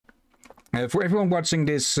For everyone watching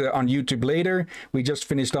this on YouTube later, we just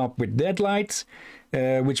finished up with Deadlight,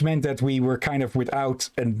 which meant that we were kind of without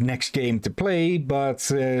a next game to play, but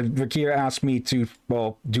Vakir asked me to,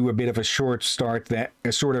 well, do a bit of a short start,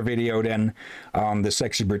 a shorter video then on the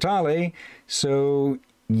Sexy Brutale. So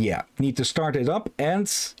yeah, need to start it up, and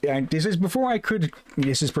this is before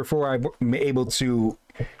I'm able to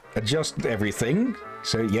adjust everything.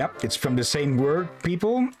 So yeah, it's from the same word,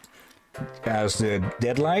 people, as the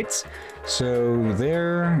Deadlight. So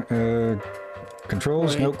there,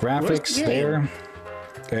 controls, no graphics, there.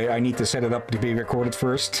 I need to set it up to be recorded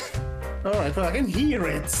first. Alright, well I can hear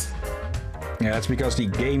it. Yeah, that's because the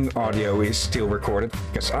game audio is still recorded,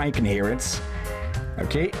 because I can hear it.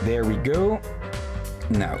 Okay, there we go.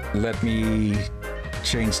 Now, let me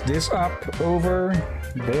change this up over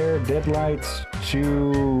there, Deadlight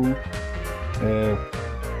to...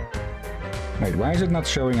 wait, why is it not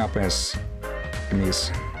showing up as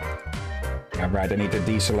this? Alright, I need to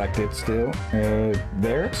deselect it still.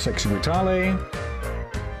 There, Sexy Brutale.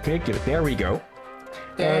 Okay, there we go.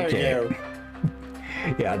 There we go.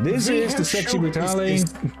 Yeah, this is the Sexy Brutale.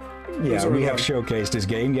 Yeah, we have showcased this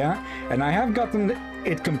game, yeah. And I have gotten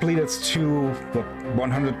it completed to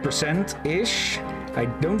 100%-ish. I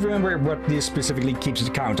don't remember what this specifically keeps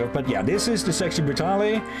count of, but yeah, this is the Sexy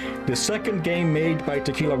Brutale, the second game made by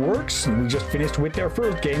Tequila Works. We just finished with their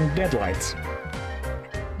first game, Deadlight.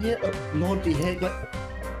 Yeah, Lordy heck, like,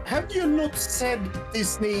 have you not said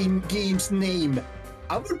this game's name?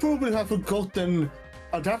 I would probably have forgotten.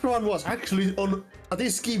 That one was actually on.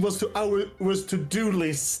 This game was to-do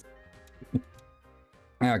list.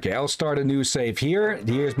 Okay, I'll start a new save here.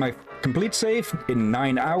 Here's my complete save in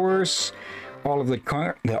 9 hours. All of the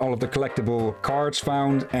collectible cards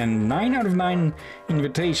found, and 9 out of 9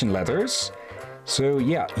 invitation letters. So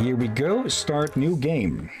yeah, here we go. Start new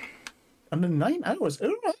game. Under 9 hours.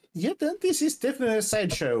 All right. Yeah, then this is definitely a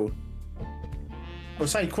sideshow. Or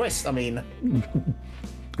side quest, I mean.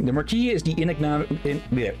 The Marquis is the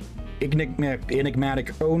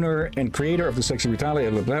enigmatic owner and creator of the Sexy Brutale.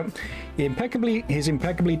 His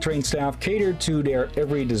impeccably trained staff catered to their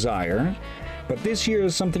every desire. But this year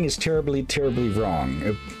something is terribly, terribly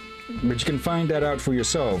wrong. But you can find that out for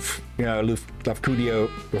yourself, Lafcadio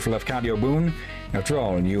Boone. After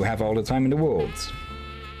all, you have all the time in the world.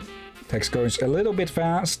 Text goes a little bit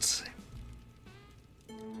fast.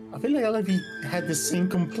 I feel like I had the same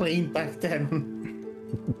complaint back then.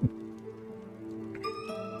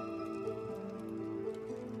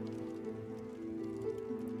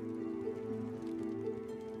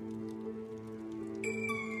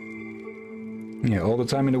 Yeah, all the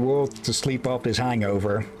time in the world to sleep off this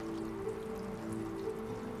hangover.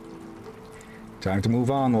 Time to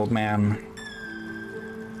move on, old man.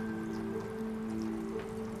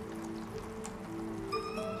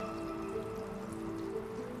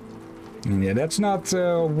 Yeah, that's not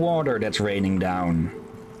water that's raining down,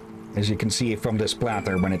 as you can see from the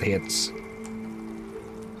splatter when it hits.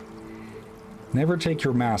 Never take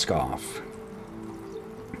your mask off.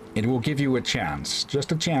 It will give you a chance,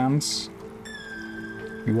 just a chance.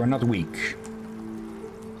 You are not weak,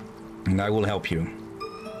 and I will help you.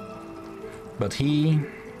 But he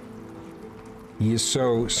is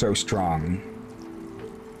so strong.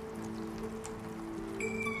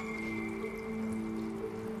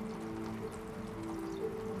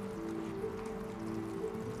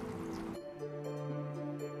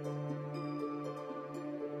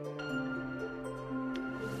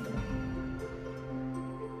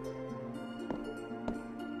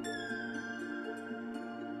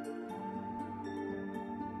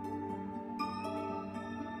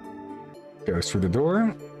 Goes through the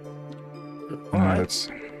door. Alright. That's...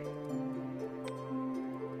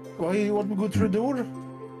 Why you want to go through the door?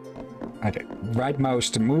 Okay, right mouse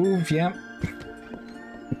to move, yeah.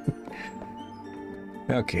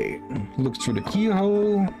 Okay, look through the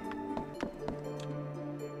keyhole.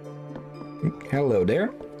 Hello there.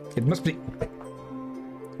 It must be...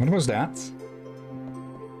 What was that?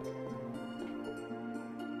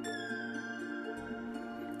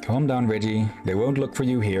 Calm down, Reggie. They won't look for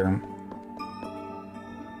you here.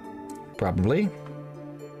 Probably.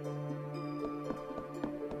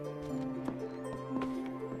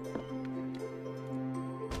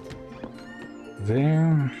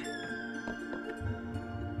 There.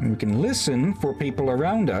 And we can listen for people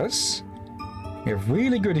around us. We have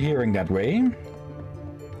really good hearing that way.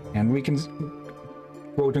 And we can,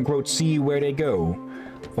 quote unquote, see where they go.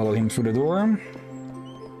 Follow him through the door.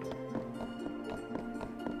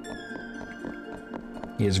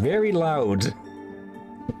 He is very loud.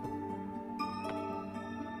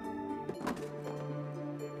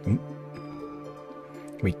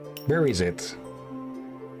 Wait, where is it?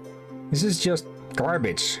 This is just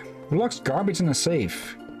garbage. Who locks garbage in a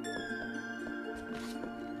safe?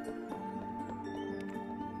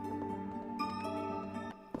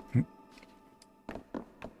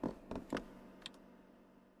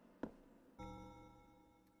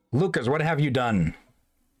 Lucas, what have you done?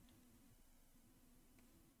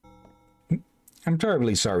 I'm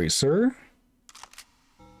terribly sorry, sir.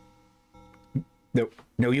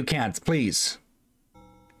 No, you can't, please.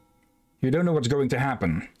 You don't know what's going to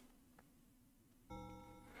happen.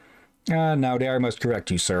 Now there I must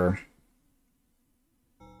correct you, sir.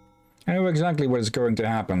 I know exactly what is going to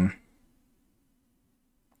happen.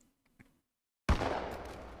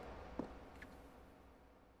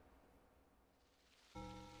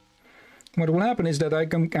 What will happen is that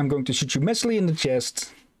I'm going to shoot you messily in the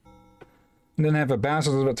chest, and then have a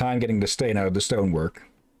bastard of a time getting the stain out of the stonework.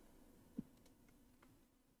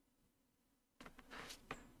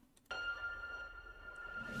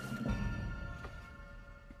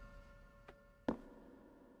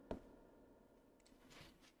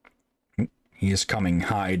 He is coming,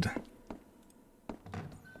 hide.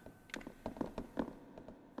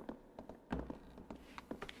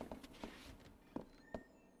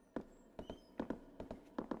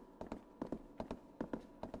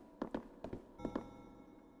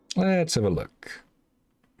 Let's have a look.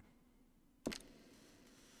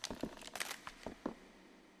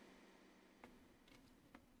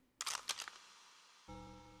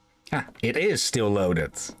 Ah, it is still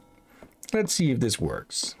loaded. Let's see if this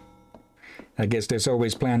works. I guess there's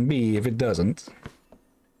always plan B if it doesn't.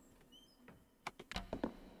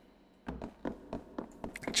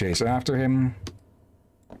 Chase after him.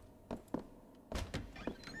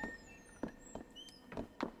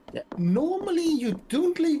 Yeah, normally you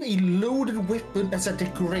don't leave a loaded weapon as a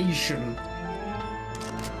decoration.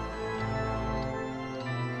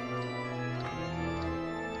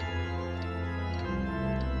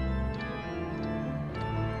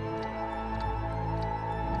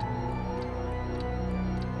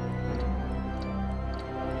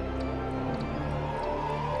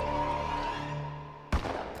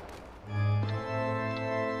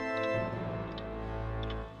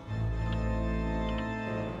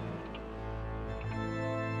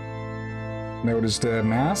 Notice the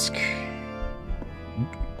mask.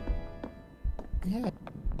 Yeah.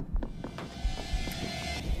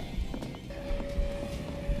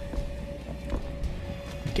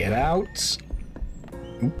 Get out.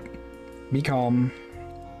 Be calm.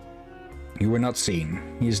 You were not seen.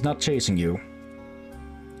 He is not chasing you.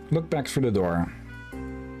 Look back through the door.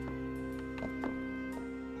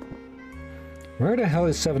 Where the hell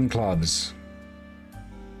is Seven Clubs?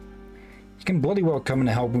 You can bloody well come and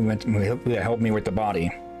help me with the body.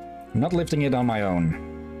 I'm not lifting it on my own.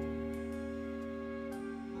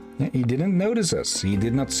 He didn't notice us. He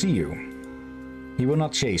did not see you. He will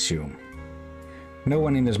not chase you. No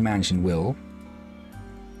one in this mansion will.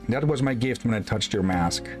 That was my gift when I touched your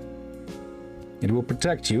mask. It will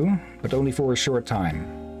protect you, but only for a short time.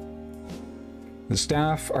 The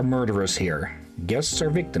staff are murderers here. Guests are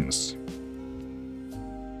victims.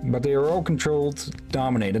 But they are all controlled,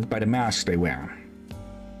 dominated by the masks they wear.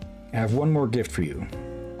 I have one more gift for you.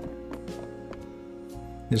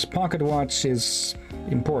 This pocket watch is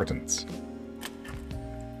important.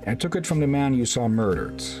 I took it from the man you saw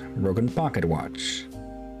murdered. Broken pocket watch.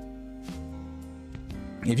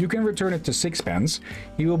 If you can return it to Sixpence,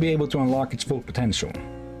 you will be able to unlock its full potential.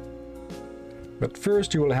 But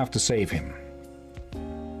first you will have to save him.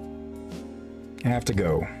 I have to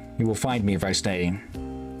go. You will find me if I stay.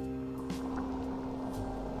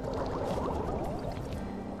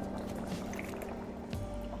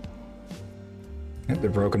 The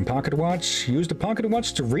broken pocket watch. Use the pocket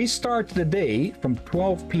watch to restart the day from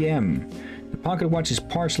 12 p.m. The pocket watch is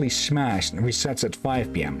partially smashed and resets at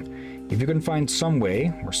 5 p.m. If you can find some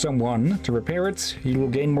way, or someone, to repair it, you will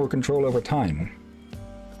gain more control over time.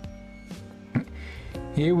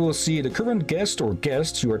 Here we'll see the current guest or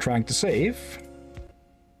guests you are trying to save.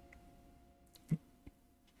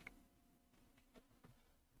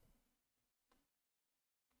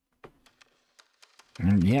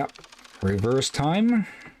 And yeah. Reverse time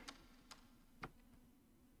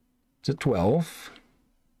to 12.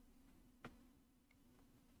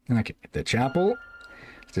 And I can hit the chapel.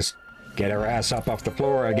 Just get our ass up off the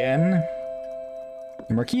floor again.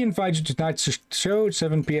 The Marquis invites you to tonight's show at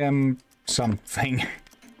 7 p.m. something.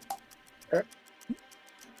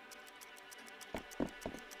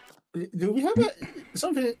 Do we have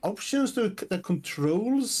something options that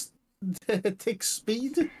controls the tick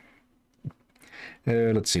speed?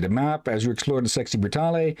 Let's see, the map. As you explore the Sexy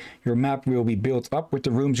Brutale, your map will be built up with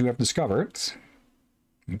the rooms you have discovered.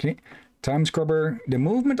 Okay. Time scrubber. The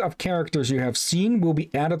movement of characters you have seen will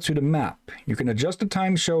be added to the map. You can adjust the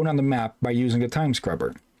time shown on the map by using the time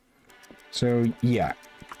scrubber. So, yeah.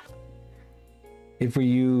 If we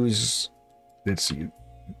use... Let's see.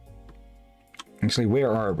 Actually,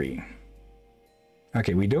 where are we?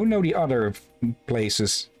 Okay, we don't know the other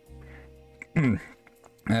places. But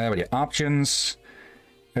yeah, options.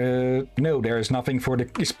 No, there is nothing for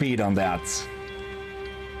the speed on that.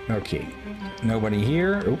 Okay, nobody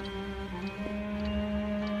here. Oh.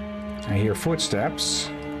 I hear footsteps.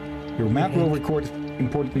 Your map will record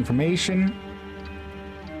important information.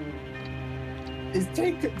 It's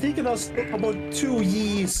taken us about 2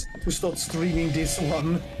 years to start streaming this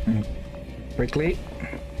one. Quickly.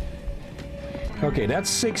 Okay, that's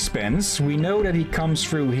sixpence. We know that he comes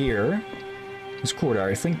through here. This quarter,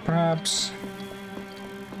 I think, perhaps.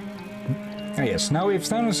 Ah, yes. Now, if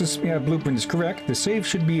Thanos' blueprint is correct, the safe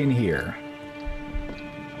should be in here.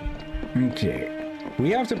 Okay. We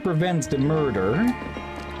have to prevent the murder.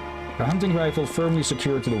 The hunting rifle firmly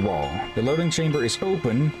secured to the wall. The loading chamber is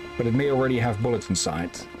open, but it may already have bullets inside.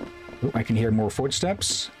 Oh, I can hear more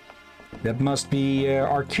footsteps. That must be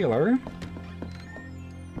our killer.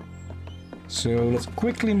 So let's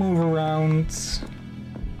quickly move around.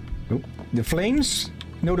 Oh, the flames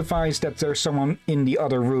notifies that there's someone in the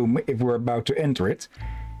other room if we're about to enter it.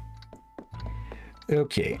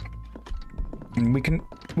 Okay. And we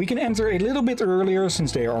can enter a little bit earlier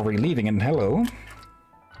since they are already leaving. And hello.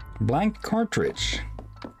 Blank cartridge.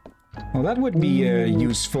 Well, that would be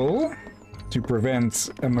useful to prevent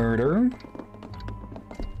a murder.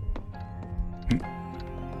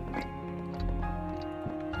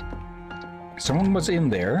 Someone was in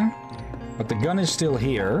there, but the gun is still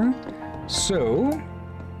here. So,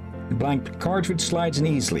 the blank cartridge slides in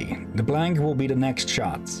easily. The blank will be the next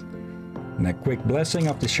shot. And a quick blessing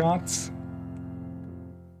of the shots.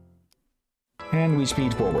 And we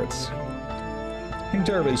speed forwards. I'm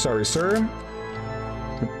terribly sorry, sir.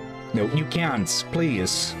 No, you can't,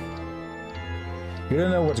 please. You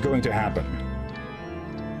don't know what's going to happen.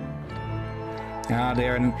 Ah,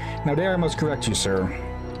 there. Now there I must correct you, sir.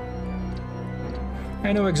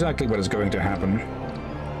 I know exactly what is going to happen.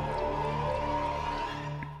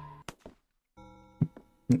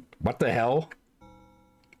 What the hell?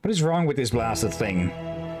 What is wrong with this blasted thing?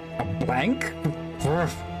 A blank?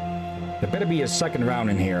 There better be a second round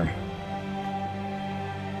in here.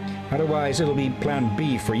 Otherwise, it'll be plan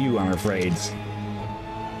B for you, I'm afraid.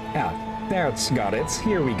 Ah, that's got it.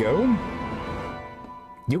 Here we go.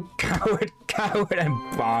 You coward, and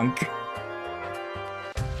bonk.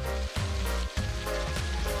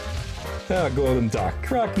 Ah, golden duck.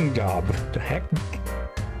 Cracking job. The heck?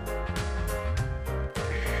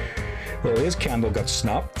 Well, his candle got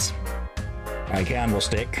snuffed. My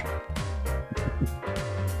candlestick.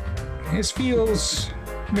 His feels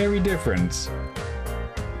very different.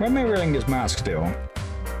 Why am I wearing this mask still?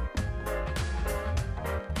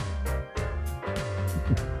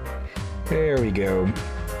 There we go.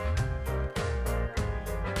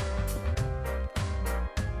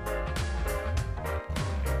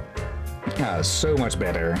 Ah, so much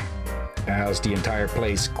better as the entire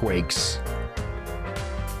place quakes.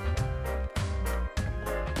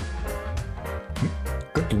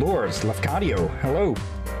 Good lord, Lafcadio, hello.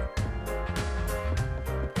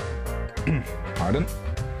 Pardon?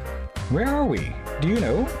 Where are we? Do you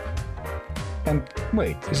know? And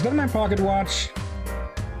wait, is that my pocket watch?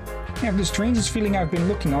 I have the strangest feeling I've been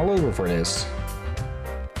looking all over for this.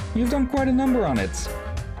 You've done quite a number on it.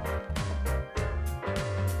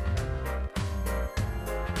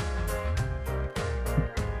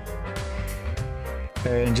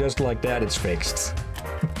 And just like that, it's fixed.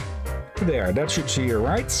 There, that should see you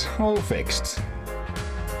right. All fixed.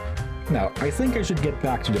 Now, I think I should get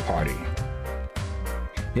back to the party.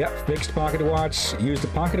 Yep, fixed pocket watch. Use the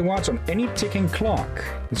pocket watch on any ticking clock.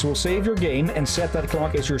 This will save your game and set that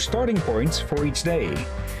clock as your starting point for each day.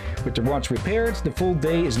 With the watch repaired, the full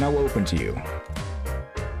day is now open to you.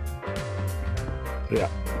 Yeah,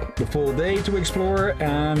 the full day to explore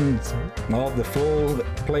and, well, the full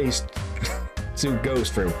place to go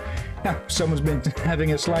through. Yeah, someone's been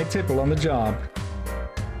having a slight tipple on the job.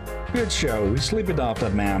 Good show. Sleep it off,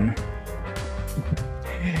 that man.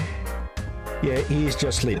 Yeah, he's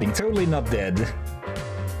just sleeping. Totally not dead.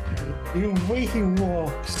 The way he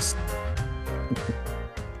walks.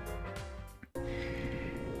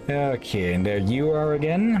 Okay, and there you are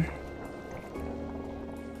again.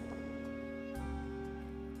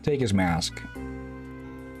 Take his mask.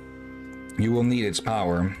 You will need its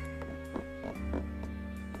power.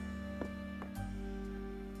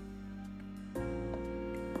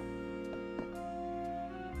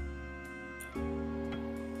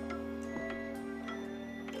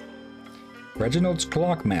 Reginald's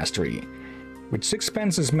Clock Mastery. With 6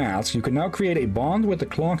 Pence's math, you can now create a bond with the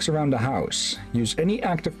clocks around the house. Use any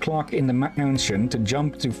active clock in the mansion to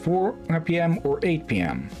jump to 4 p.m. or 8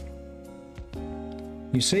 p.m.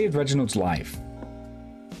 You saved Reginald's life.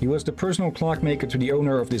 He was the personal clockmaker to the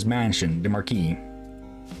owner of this mansion, the Marquis.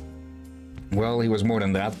 Well, he was more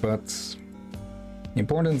than that, but the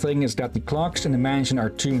important thing is that the clocks in the mansion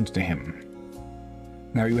are tuned to him.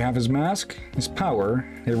 Now you have his mask, his power,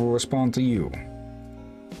 it will respond to you.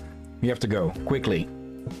 You have to go, quickly.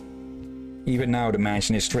 Even now the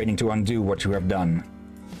mansion is straining to undo what you have done.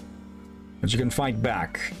 But you can fight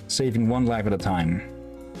back, saving one life at a time.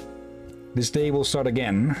 This day will start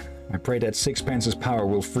again. I pray that 6 Pence's power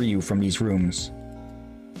will free you from these rooms.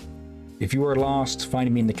 If you are lost,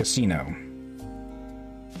 find me in the casino.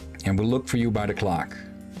 And we'll look for you by the clock.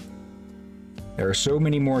 There are so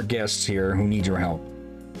many more guests here who need your help.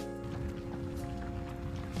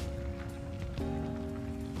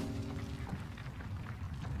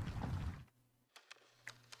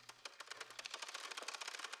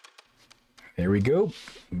 There we go.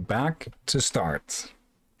 Back to start.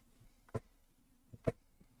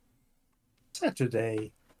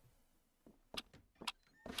 Saturday.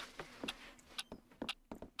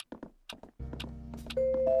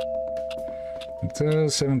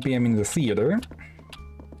 It's 7 p.m. in the theater.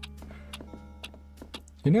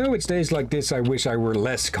 You know, it's days like this I wish I were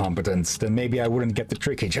less competent, then maybe I wouldn't get the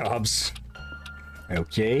tricky jobs.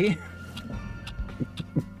 Okay.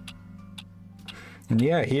 And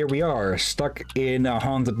yeah, here we are, stuck in a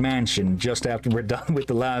haunted mansion just after we're done with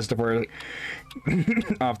the last of our...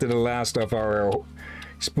 after the last of our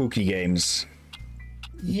spooky games.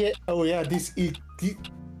 Yeah, oh yeah,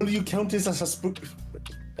 will you count this as a spooky...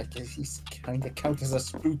 I guess he's kinda count as a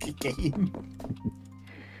spooky game.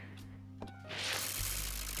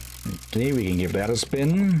 Okay, we can give that a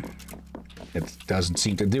spin. It doesn't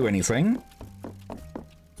seem to do anything.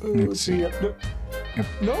 Let's see.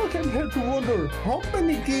 Now I can't help to wonder, how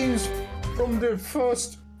many games from the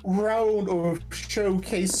first round of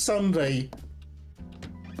Showcase Sunday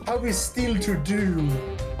have we still to do?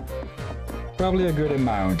 Probably a good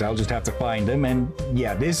amount. I'll just have to find them, and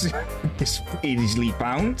yeah, this is easily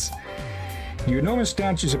found. The enormous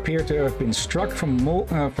statues appear to have been struck from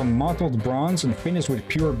mottled bronze and finished with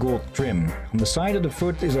pure gold trim. On the side of the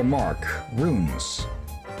foot is a mark, runes.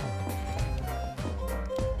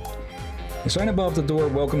 The sign above the door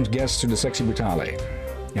welcomes guests to the Sexy Brutale.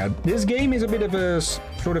 Yeah, this game is a bit of a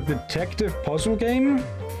sort of detective puzzle game.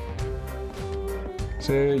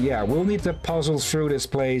 So yeah, we'll need to puzzle through this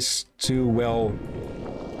place to, well,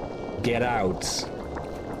 get out.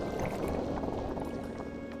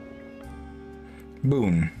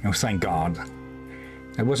 Boon. Oh, thank God.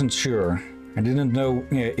 I wasn't sure. I didn't know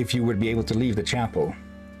if you would be able to leave the chapel.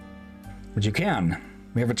 But you can.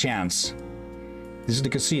 We have a chance. This is the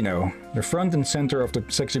casino, the front and center of the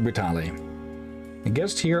Sexy Brutale. The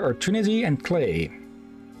guests here are Trinity and Clay.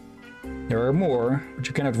 There are more, but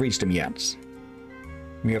you cannot reach them yet.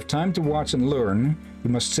 We have time to watch and learn.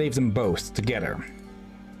 You must save them both, together.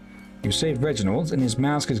 You saved Reginald, and his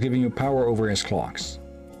mask is giving you power over his clocks.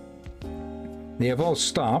 They have all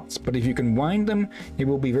stopped, but if you can wind them, it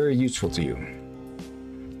will be very useful to you.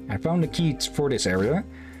 I found the key for this area.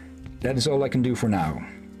 That is all I can do for now.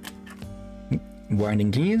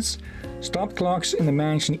 Winding keys. Stop clocks in the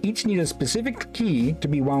mansion each need a specific key to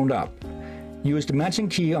be wound up. Use the matching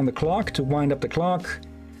key on the clock to wind up the clock.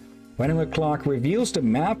 Winding the clock reveals the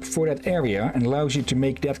map for that area and allows you to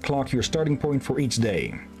make that clock your starting point for each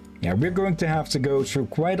day. Yeah, we're going to have to go through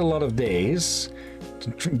quite a lot of days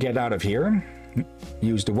to get out of here.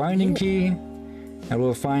 Use the winding key. I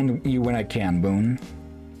will find you when I can, Boone.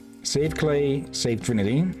 Save Clay, save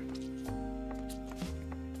Trinity.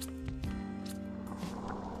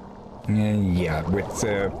 Yeah, with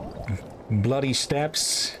bloody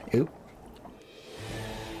steps. Oop.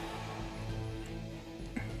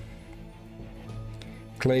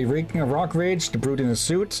 Clay Rockridge, the brute in a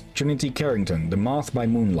suit. Trinity Carrington, the moth by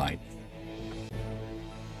moonlight.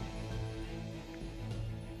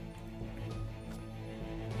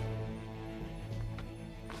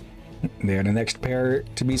 They're the next pair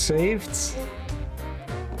to be saved.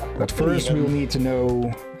 But first we'll need to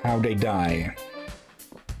know how they die.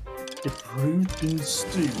 The brute in the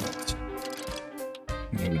suit.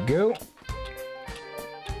 There we go.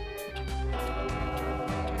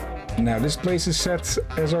 Now this place is set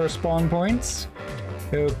as our spawn point.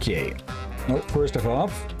 Okay. Well, first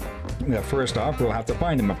off, we'll have to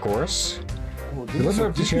find them, of course. Oh, The leather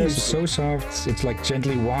of the chairs is so soft, it's like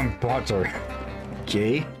gently warm butter.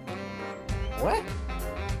 Okay. What?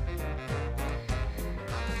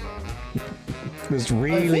 This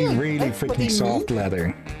really, really freaking soft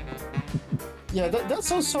leather. Yeah, that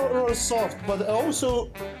sounds so soft, but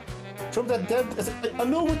also from that I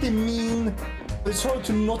know what they mean. It's hard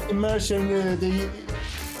to not immerse in the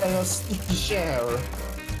sticky chair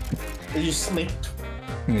that you slip.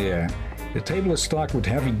 Yeah. The table is stocked with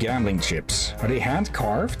heavy gambling chips. Are they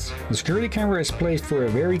hand-carved? The security camera is placed for a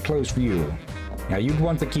very close view. Now you'd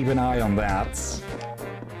want to keep an eye on that.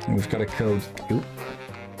 We've got a code. Ooh.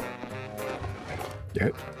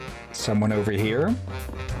 Yep. Someone over here.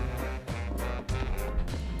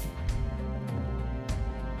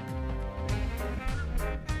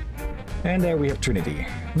 And there we have Trinity.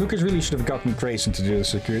 Lucas really should have gotten Grayson to do the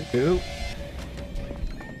security. Ooh.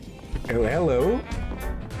 Oh, hello.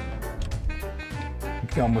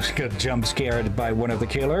 Almost got jump scared by one of the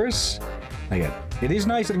killers. Again, it is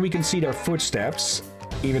nice that we can see their footsteps,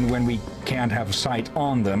 even when we can't have sight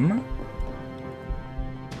on them.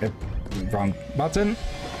 Wrong button.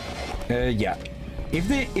 Yeah.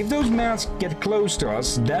 If those masks get close to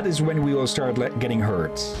us, that is when we will start getting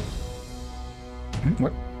hurt.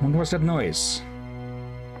 What was that noise?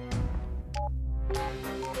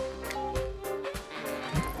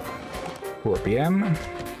 4 p.m.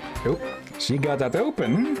 Oh, she got that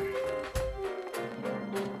open.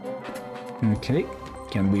 Okay,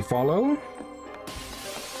 can we follow?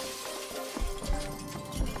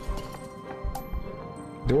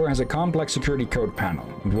 Door has a complex security code panel.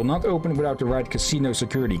 It will not open without the right casino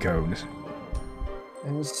security code.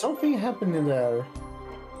 And something happened in there.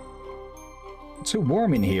 It's so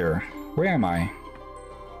warm in here. Where am I?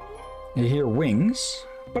 I hear wings.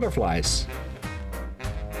 Butterflies.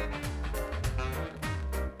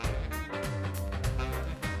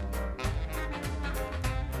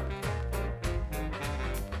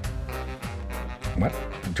 What?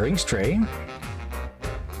 Drinks tray?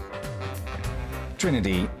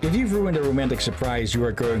 Trinity, if you've ruined a romantic surprise, you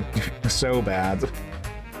are going so bad.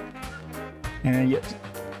 And yet,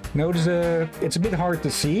 notice it's a bit hard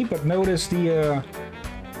to see, but notice the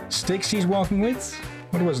stick she's walking with.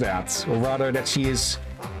 What was that? Or rather, that she is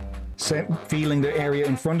feeling the area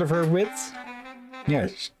in front of her with.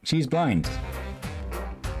 Yes, she's blind.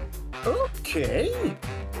 Okay.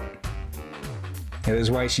 That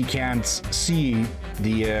is why she can't see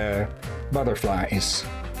the butterflies.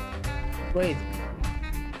 Wait.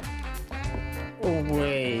 Oh,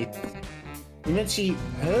 wait. You meant she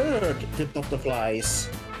heard the butterflies?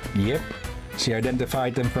 Yep. She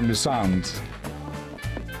identified them from the sound.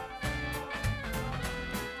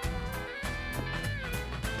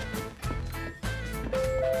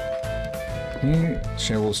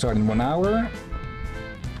 Show will start in 1 hour.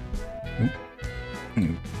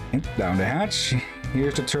 Down the hatch.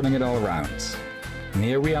 Here's to turning it all around. And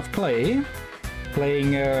here we have Clay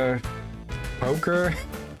playing poker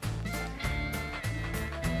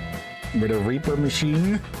with a Reaper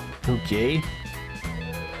machine. Okay.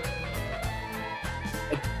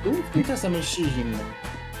 I don't think that's a machine.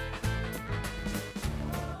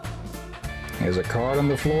 There's a card on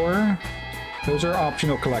the floor. Those are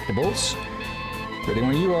optional collectibles. Ready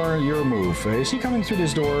when you are, your move. Is he coming through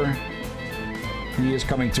this door? He is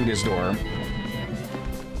coming through this door.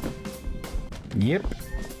 Yep.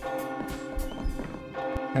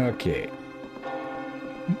 Okay.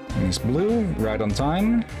 It's blue, right on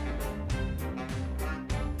time.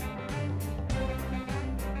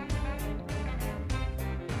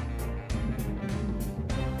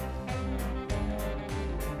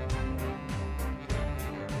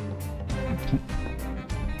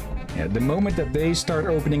 Yeah, the moment that they start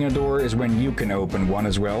opening a door is when you can open one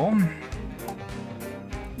as well.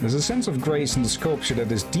 There's a sense of grace in the sculpture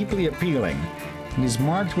that is deeply appealing. It is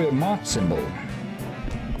marked with a moth symbol.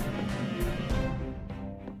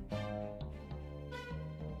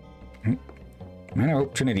 I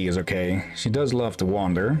hope Trinity is okay. She does love to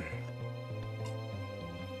wander.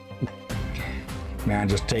 Man,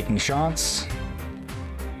 just taking shots.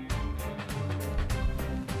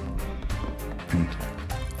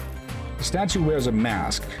 The statue wears a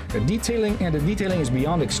mask. The detailing is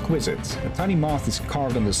beyond exquisite. A tiny moth is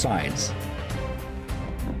carved on the sides.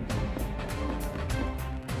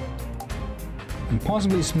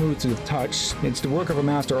 Impossibly smooth to the touch, it's the work of a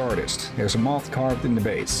master artist. There's a moth carved in the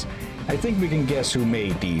base. I think we can guess who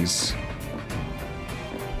made these.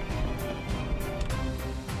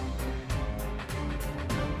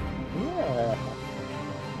 Yeah.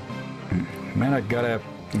 Man, I gotta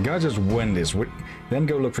just win this. Then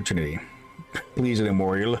go look for Trinity. Please no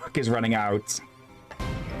more. Your luck is running out.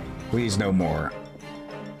 Please no more.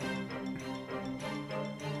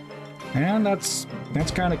 And that's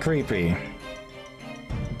kind of creepy.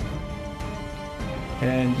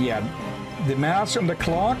 And yeah, the maths on the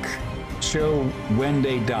clock show when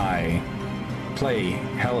they die. Play,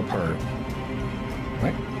 help her.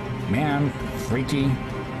 What? Man, freaky.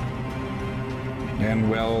 And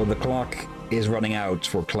well, the clock is running out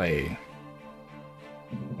for Clay.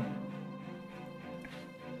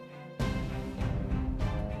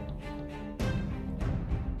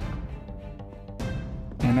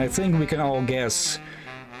 And I think we can all guess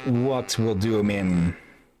what will do him in.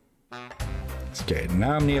 Okay,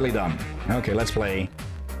 now I'm nearly done. Okay, let's play.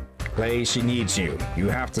 Clay, she needs you. You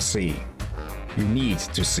have to see. You need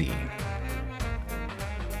to see.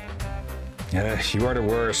 You are the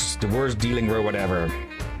worst dealing robot ever.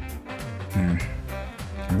 I'm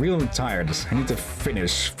really tired. I need to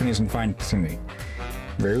finish and find something.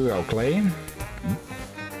 Very well, Clay.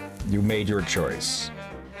 You made your choice.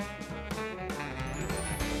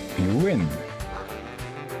 You win.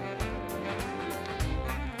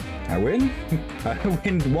 I win? I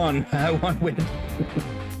win one. I won.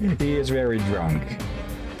 He is very drunk.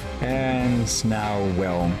 And now,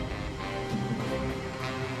 well...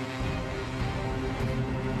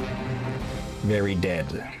 very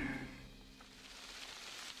dead.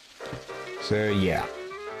 So, yeah.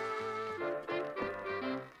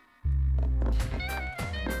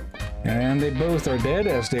 And they both are dead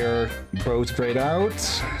as they're both grayed out.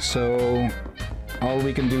 So, all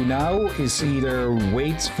we can do now is either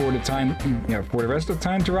wait for the time, for the rest of the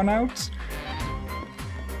time to run out.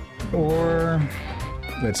 Or,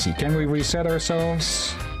 let's see, can we reset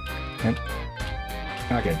ourselves? Yep.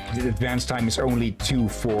 Okay, the advanced time is only 2,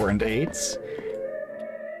 4, and 8.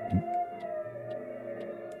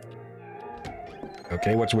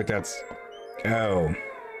 Okay, what's with that? Oh.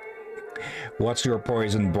 What's your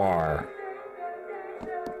poison bar?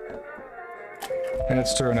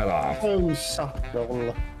 Let's turn it off. Oh,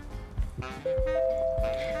 subtle.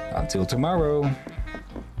 Until tomorrow.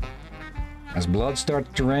 As blood starts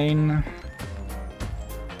to rain.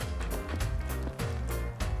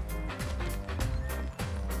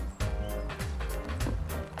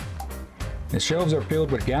 The shelves are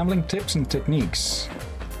filled with gambling tips and techniques.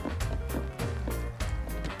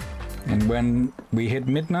 And when we hit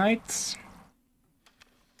midnight,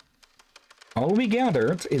 all we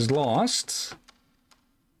gathered is lost,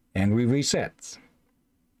 and we reset.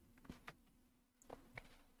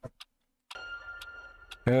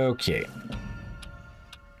 Okay.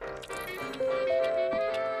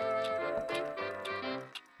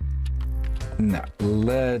 Now,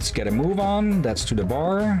 let's get a move on. That's to the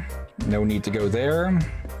bar. No need to go there.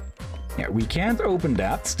 Yeah, we can't open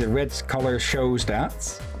that. The red color shows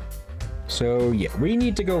that. So, yeah, we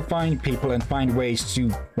need to go find people and find ways to,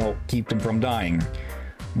 well, keep them from dying.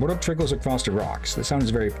 Water trickles across the rocks. That sounds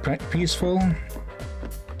very peaceful.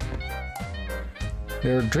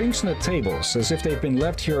 There are drinks on the tables, as if they've been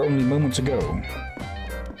left here only moments ago.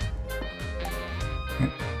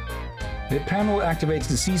 The panel activates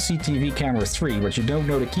the CCTV camera 3, but you don't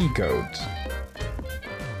know the key code.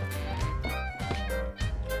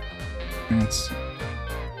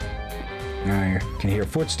 I can hear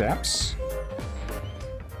footsteps.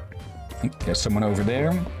 There's someone over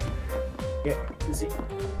there. Yeah, is it?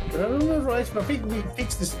 I don't know, right? I think we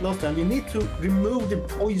fixed this last time. We need to remove the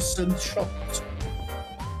poison shot.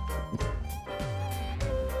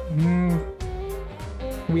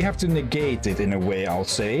 We have to negate it in a way, I'll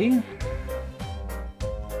say.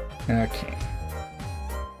 Okay.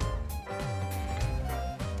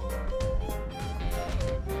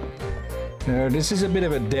 This is a bit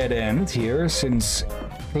of a dead end here, since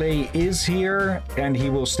Clay is here and he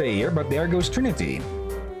will stay here, but there goes Trinity.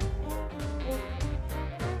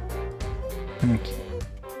 Okay.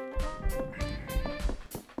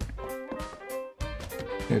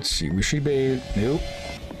 Let's see, we should be... Nope.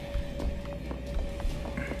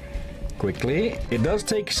 Quickly. It does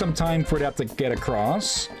take some time for that to get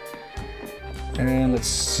across. And let's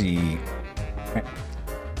see.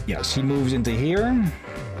 Yes, he moves into here.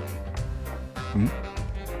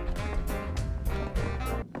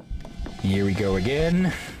 Here we go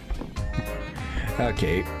again.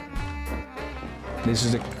 Okay. This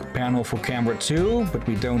is the panel for camera 2, but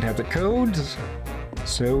we don't have the code.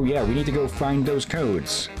 So yeah, we need to go find those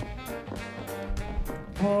codes.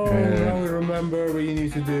 Oh, now we remember what you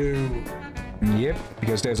need to do. Yep,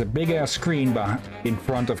 because there's a big-ass screen in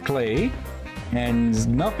front of Clay, and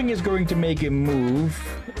nothing is going to make him move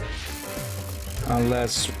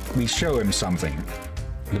unless we show him something.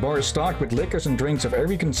 The bar is stocked with liquors and drinks of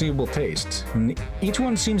every conceivable taste, and each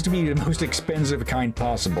one seems to be the most expensive kind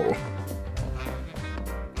possible.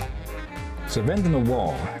 It's a vent in the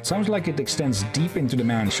wall. It sounds like it extends deep into the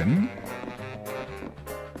mansion.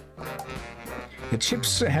 The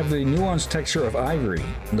chips have the nuanced texture of ivory.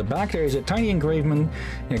 On the back there is a tiny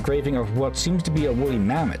engraving of what seems to be a woolly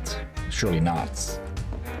mammoth. Surely not.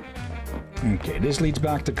 Okay, this leads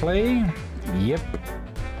back to clay. Yep.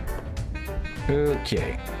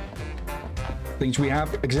 Okay. Things we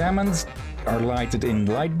have examined are lighted in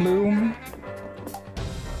light blue.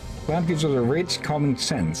 Plant gives us a rich, common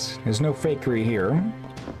sense. There's no fakery here.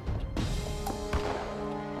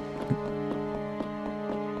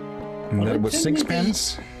 And that was 6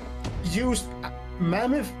 pence. Used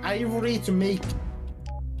mammoth ivory to make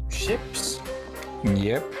chips?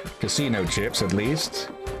 Yep, casino chips at least.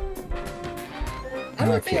 I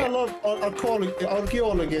don't think a lot of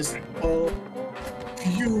archaeologists are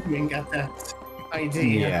fuming at that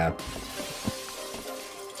idea. Yeah.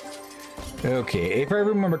 Okay, if I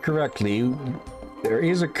remember correctly, there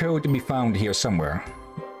is a code to be found here somewhere.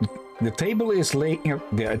 The table is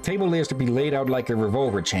the table is to be laid out like a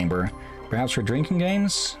revolver chamber, perhaps for drinking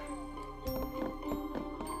games.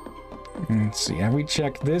 Let's see. Have we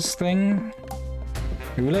checked this thing?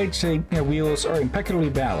 The related wheels are impeccably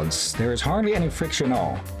balanced. There is hardly any friction at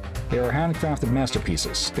all. They are handcrafted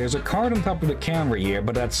masterpieces. There's a card on top of the camera here,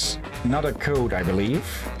 but that's not a code, I believe.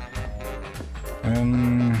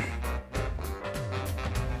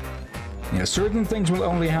 Yeah, certain things will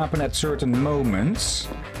only happen at certain moments.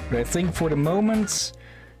 But I think for the moment,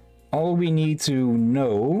 all we need to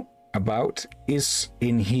know about is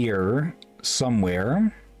in here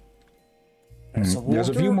somewhere. There's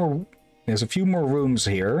a few more rooms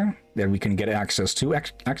here that we can get access to.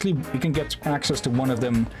 Actually, we can get access to one of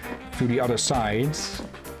them through the other side.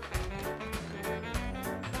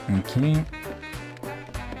 Okay.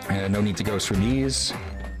 No need to go through these.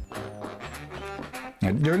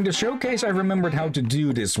 During the showcase, I remembered how to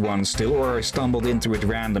do this one still, or I stumbled into it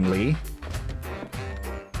randomly.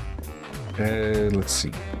 Let's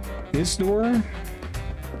see. This door,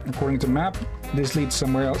 according to map, this leads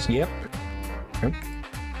somewhere else. Yep.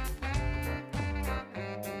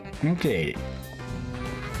 Okay.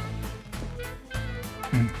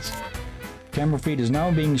 Camera feed is now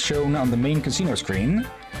being shown on the main casino screen.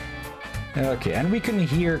 Okay, and we can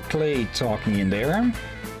hear Clay talking in there.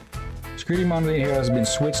 Security monitor here has been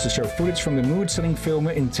switched to show footage from the mood-setting film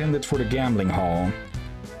intended for the gambling hall.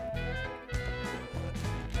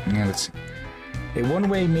 Yeah, let's see. A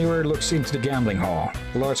one-way mirror looks into the gambling hall.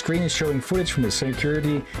 A large screen is showing footage from the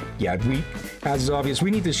security. Yeah, as is obvious,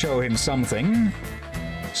 we need to show him something.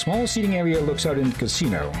 Small seating area looks out in the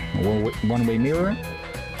casino. A one-way mirror.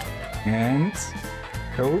 And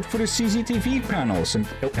code for the CCTV panels. And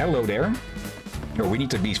oh, hello there. Oh, we need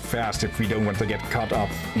to be fast if we don't want to get caught up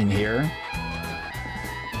in here.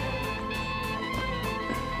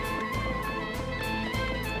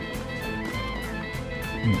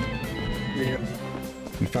 Yeah.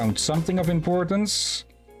 We found something of importance.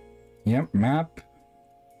 Yep, map.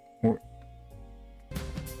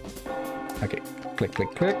 Okay, click,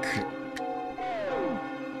 click, click.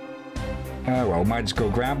 Well, might just go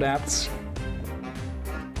grab that.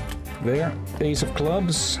 There, ace of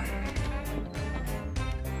clubs.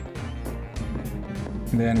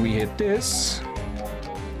 Then we hit this.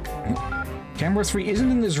 Camera 3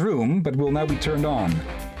 isn't in this room, but will now be turned on.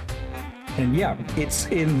 And yeah, it's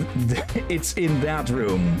in that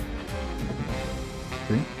room.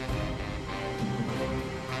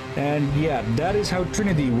 And yeah, that is how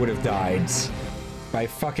Trinity would have died. By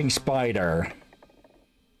fucking spider.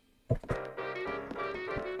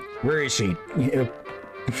 Where is she?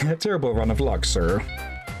 A terrible run of luck, sir.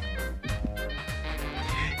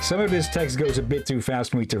 Some of this text goes a bit too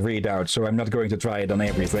fast for me to read out, so I'm not going to try it on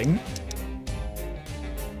everything.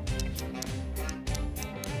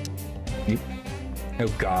 Oh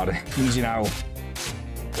god, easy now.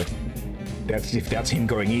 If that's him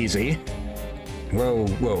going easy. Whoa,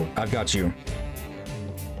 whoa, I've got you.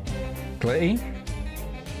 Clay?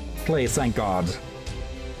 Clay, thank god.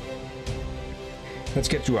 Let's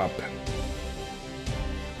get you up.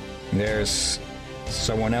 There's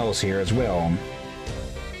someone else here as well.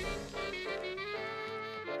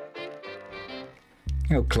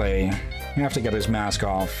 Oh, Clay, you have to get his mask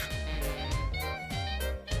off.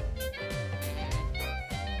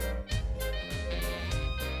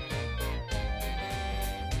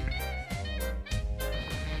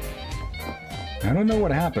 I don't know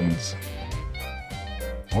what happened.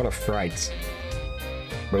 What a fright.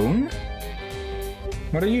 Boone?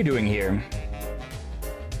 What are you doing here?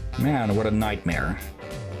 Man, what a nightmare.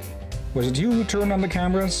 Was it you who turned on the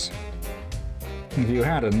cameras? If you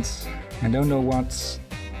hadn't, I don't know what...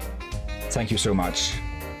 Thank you so much.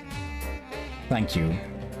 Thank you.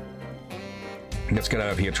 Let's get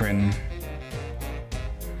out of here, Trin.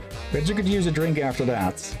 Bet you could use a drink after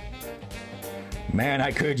that. Man,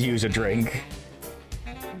 I could use a drink.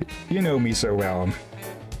 You know me so well.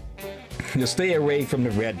 Just stay away from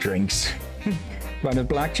the red drinks. Run at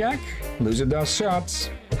blackjack, loser does shots.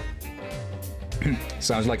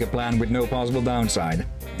 Sounds like a plan with no possible downside.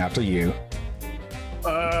 After you.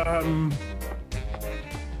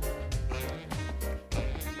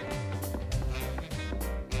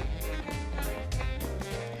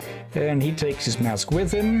 And he takes his mask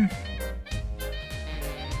with him.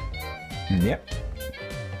 Yep.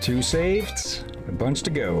 2 saved, a bunch to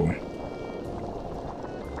go.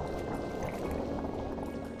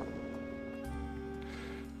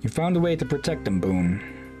 You found a way to protect them, Boone.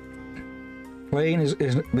 Blaine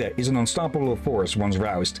is an unstoppable force once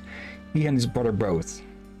roused. He and his brother both.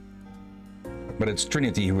 But it's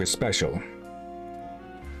Trinity who is special.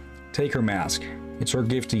 Take her mask. It's her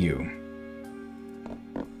gift to you.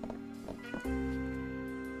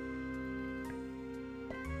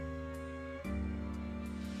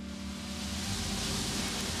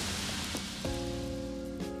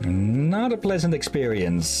 Not a pleasant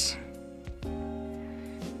experience.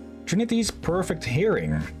 Trinity's perfect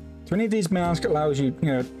hearing. Trinity's mask allows you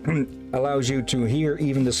to hear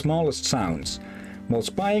even the smallest sounds. While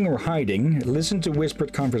spying or hiding, listen to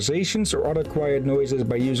whispered conversations or other quiet noises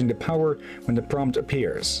by using the power when the prompt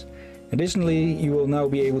appears. Additionally, you will now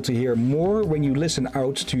be able to hear more when you listen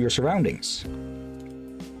out to your surroundings.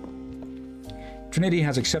 Trinity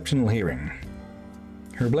has exceptional hearing.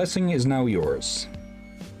 Her blessing is now yours.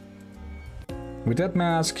 With that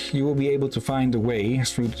mask, you will be able to find the way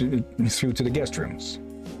through to the guest rooms.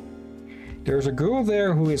 There's a girl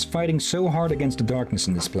there who is fighting so hard against the darkness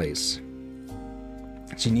in this place.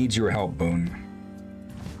 She needs your help, Boone.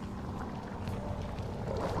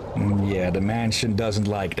 Yeah, the mansion doesn't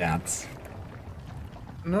like that.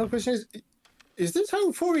 No, question is this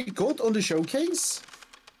how far we got on the showcase?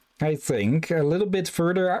 I think. A little bit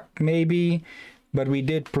further, maybe, but we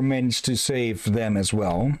did manage to save them as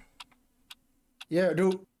well. Yeah,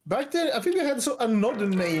 no, back then I think we had another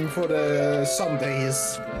name for the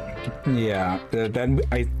Sundays. Yeah, then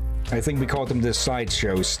I think we called them the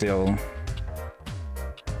sideshow still.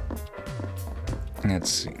 Let's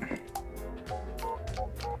see.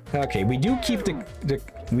 Okay, we do keep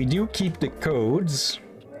the codes.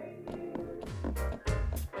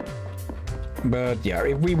 But yeah,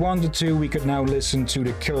 if we wanted to, we could now listen to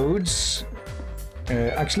the codes.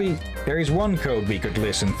 Actually, there is one code we could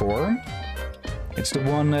listen for. It's the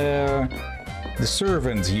one the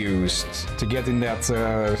servant used to get in that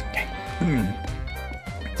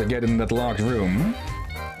locked room.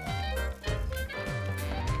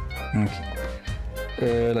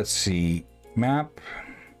 Okay. Let's see. Map.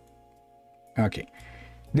 Okay.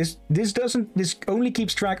 This only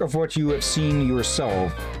keeps track of what you have seen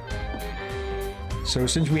yourself. So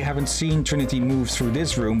since we haven't seen Trinity move through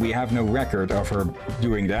this room, we have no record of her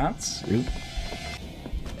doing that. Oop.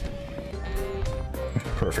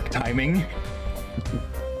 Perfect timing.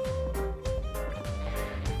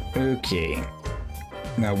 Okay.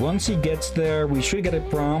 Now once he gets there, we should get a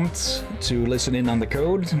prompt to listen in on the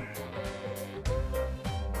code.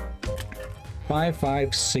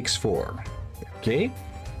 5564. Okay.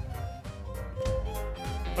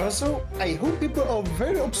 Also, I hope people are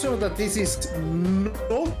very observant that this is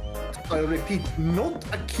not, I repeat, not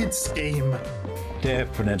a kid's game.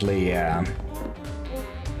 Definitely, yeah.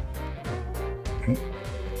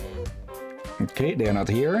 Okay, they're not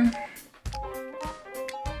here.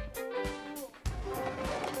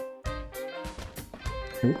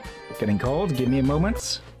 Ooh, getting called. Give me a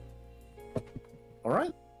moment. All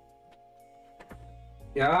right.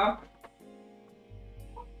 Yeah.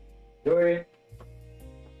 Joey.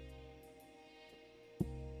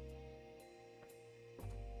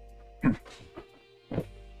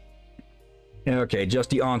 Okay,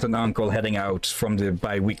 just the aunt and uncle heading out from the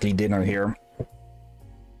bi-weekly dinner here.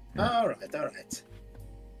 All right.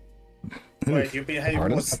 Wait, you been having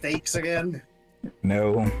more steaks again?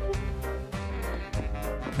 No.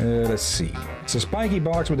 Let's see. It's a spiky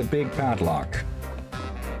box with a big padlock.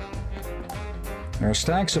 There are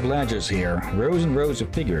stacks of ledgers here, rows and rows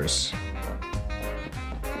of figures.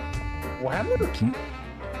 What?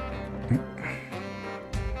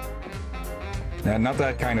 Not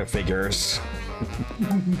that kind of figures.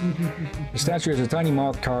 The statue has a tiny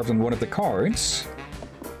moth carved on one of the cards.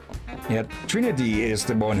 Yet Trinity is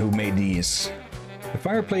the one who made these. The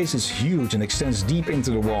fireplace is huge and extends deep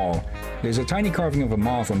into the wall. There's a tiny carving of a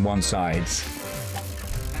moth on one side.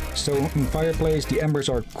 Stone fireplace, the embers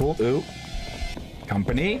are cold. Oh.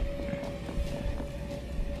 Company.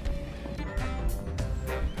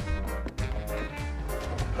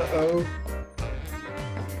 Uh-oh.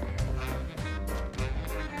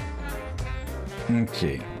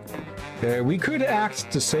 Okay. We could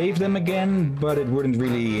act to save them again, but it wouldn't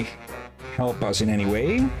really help us in any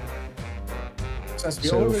way. Since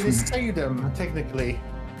we already saved them, technically.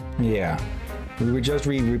 Yeah. We would just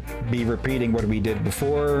be repeating what we did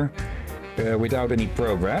before, without any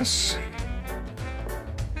progress.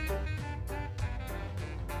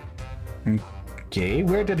 Okay,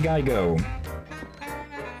 where did the guy go?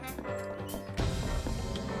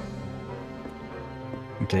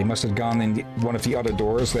 Okay, he must have gone in one of the other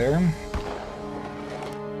doors there.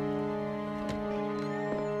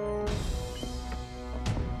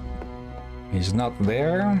 He's not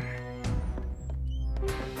there.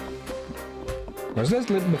 Was this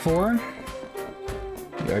lit before?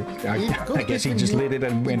 I guess he just lit it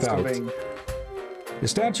and went out. The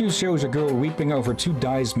statue shows a girl weeping over two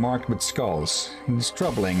dice marked with skulls. It's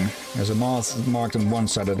troubling. There's a moth marked on one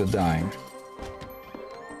side of the die.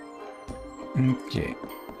 Okay.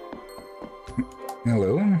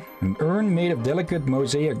 Hello. An urn made of delicate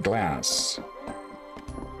mosaic glass.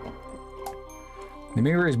 The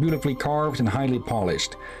mirror is beautifully carved and highly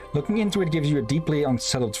polished. Looking into it gives you a deeply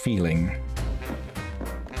unsettled feeling.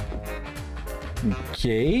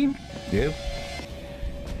 Okay. Yep.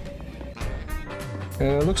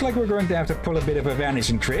 Looks like we're going to have to pull a bit of a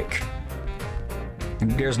vanishing trick.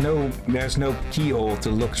 There's no keyhole to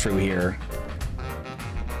look through here.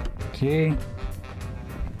 Okay.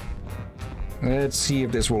 Let's see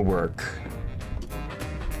if this will work.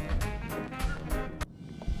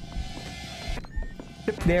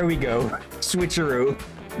 There we go. Switcheroo.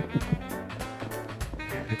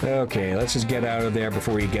 Okay, let's just get out of there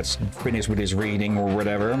before he gets finished with his reading or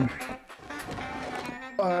whatever.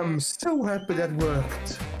 I'm so happy that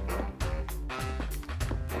worked.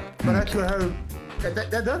 But actually,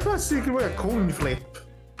 that was secretly a coin flip.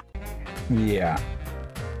 Yeah.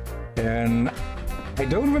 And I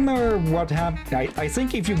don't remember what happened. I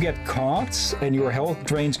think if you get caught and your health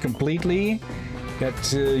drains completely,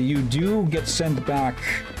 that you do get sent back.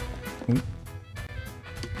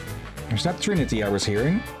 Was that Trinity I was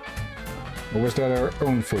hearing? Or was that our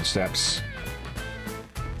own footsteps?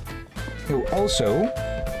 Oh, also...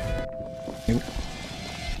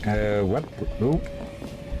 what? Oh.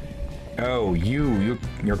 Oh,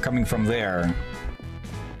 you're coming from there.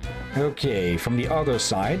 Okay, from the other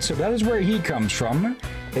side. So that is where he comes from.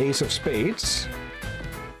 Ace of Spades.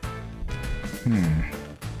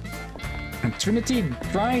 And Trinity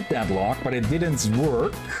tried that lock, but it didn't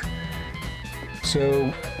work.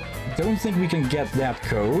 So, don't think we can get that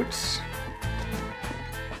code.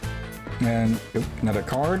 And another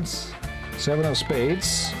card. Seven of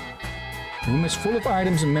Spades. The room is full of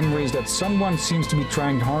items and memories that someone seems to be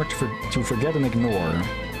trying hard to forget and ignore.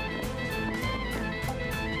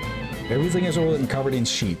 Everything is all covered in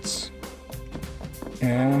sheets.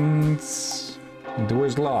 And the door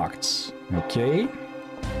is locked. Okay.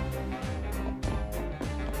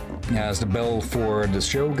 As the bell for the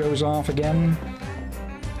show goes off again.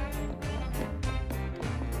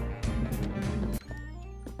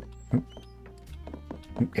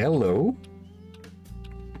 Hello.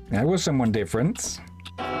 That was someone different.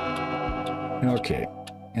 Okay.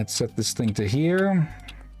 Let's set this thing to here.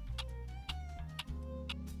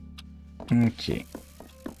 Okay.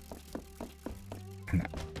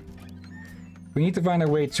 We need to find our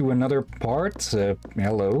way to another part.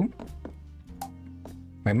 Hello.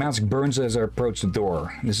 My mask burns as I approach the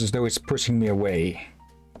door. This is as though it's pushing me away.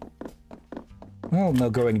 Well, no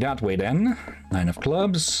going that way then. Nine of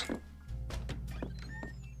clubs.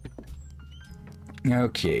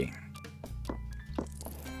 Okay.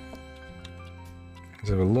 Let's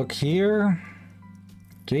have a look here.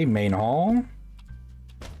 Okay, main hall.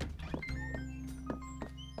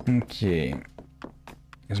 Okay.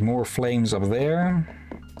 There's more flames up there.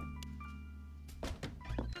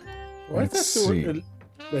 Why is that so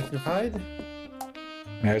electrified?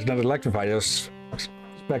 No, it's not electrified. There's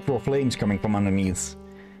spectral flames coming from underneath.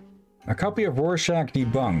 A copy of Rorschach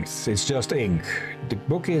Debunked. It's just ink. The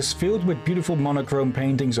book is filled with beautiful monochrome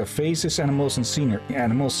paintings of faces, animals, and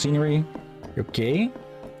scenery. Okay.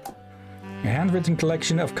 A handwritten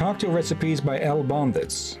collection of cocktail recipes by L.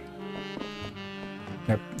 Bondits.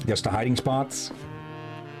 Yep, just the hiding spots.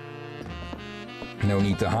 No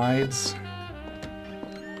need to hide.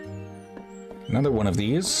 Another one of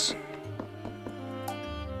these.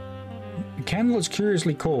 The candle is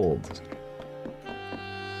curiously cold.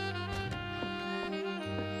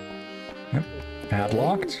 Yep,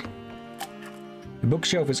 padlocked. The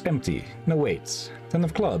bookshelf is empty. No, wait. 10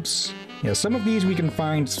 of clubs. Yeah, some of these we can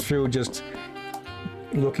find through just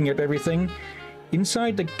looking at everything.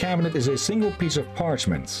 Inside the cabinet is a single piece of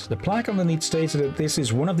parchment. The plaque underneath states that this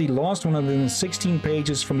is one of the last 116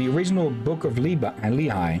 pages from the original Book of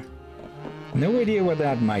Lehi. No idea what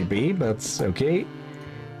that might be, but okay.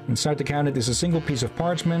 Inside the cabinet is a single piece of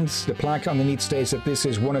parchment. The plaque underneath states that this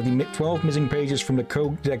is one of the 12 missing pages from the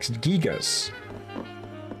Codex Gigas.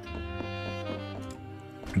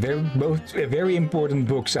 Both very important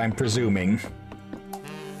books, I'm presuming.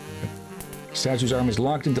 The statue's arm is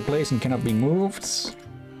locked into place and cannot be moved.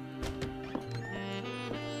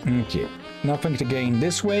 Okay, nothing to gain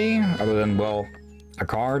this way, other than, well, a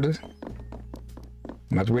card.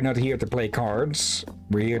 But we're not here to play cards,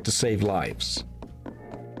 we're here to save lives.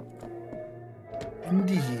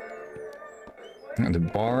 Indeed. And the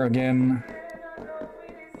bar again.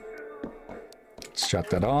 Let's shut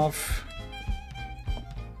that off.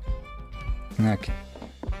 Okay.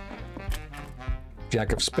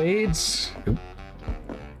 Jack of spades. Oop.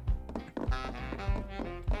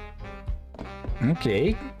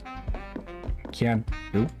 Okay. Can't...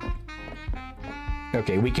 Oop.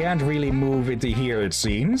 Okay, we can't really move into here, it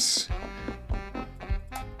seems.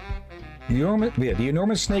 The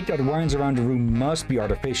enormous snake that winds around the room must be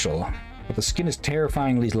artificial, but the skin is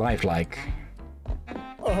terrifyingly lifelike.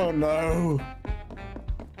 Oh no!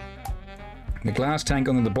 The glass tank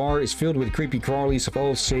under the bar is filled with creepy crawlies of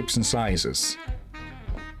all shapes and sizes.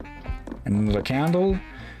 And another candle,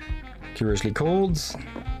 curiously cold.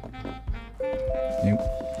 Yep.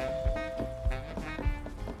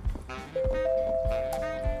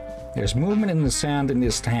 There's movement in the sand in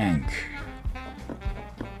this tank.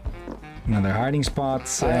 Another hiding spot,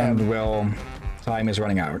 and well, time is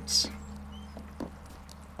running out.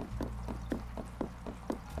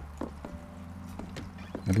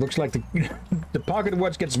 It looks like the pocket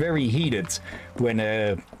watch gets very heated when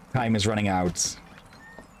time is running out.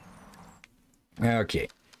 Okay.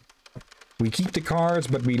 We keep the cards,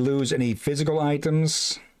 but we lose any physical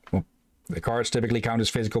items. Well, the cards typically count as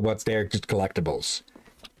physical, but they're just collectibles.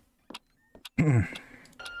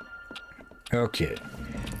 Okay.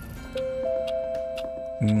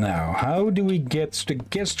 Now, how do we get to the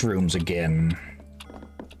guest rooms again?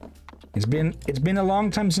 It's been a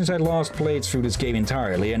long time since I last played through this game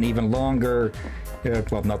entirely, and even longer...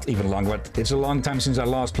 well, not even longer, but it's a long time since I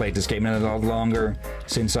last played this game, and a lot longer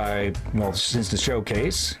since since the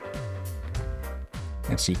showcase.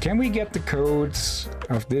 Let's see, can we get the codes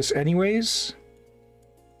of this anyways?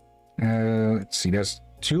 Let's see, there's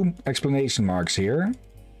 2 exclamation marks here.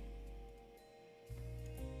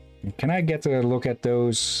 Can I get a look at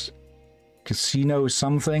those? Casino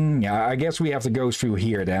something? Yeah, I guess we have to go through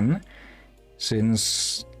here then,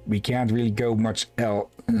 since we can't really go much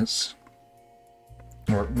else.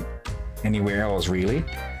 Or anywhere else, really.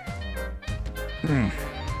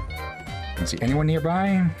 Let's see, anyone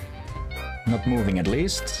nearby? Not moving, at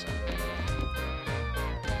least.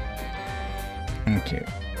 Okay.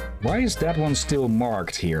 Why is that one still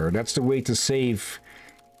marked here? That's the way to save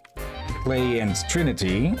Clay and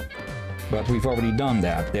Trinity, but we've already done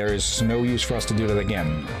that. There is no use for us to do that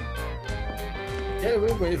again. Yeah,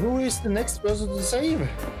 wait, who is the next person to save?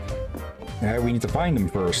 We need to find them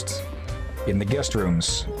first. In the guest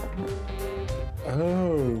rooms.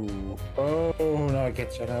 Oh, now I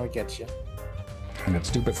get you, And that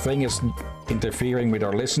stupid thing is interfering with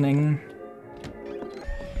our listening.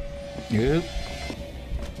 Yep.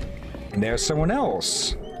 And there's someone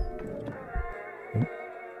else.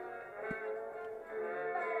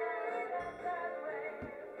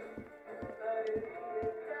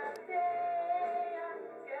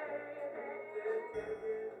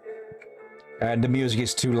 And the music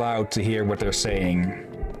is too loud to hear what they're saying.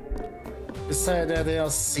 You say that they are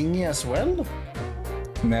singing as well?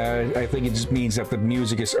 No, I think it just means that the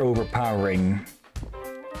music is overpowering.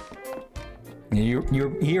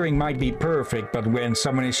 Your hearing might be perfect, but when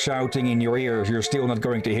someone is shouting in your ear, you're still not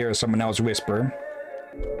going to hear someone else whisper.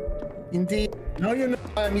 Indeed. Now you know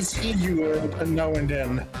I mishear you now and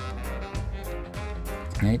then.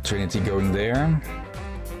 Okay, Trinity going there.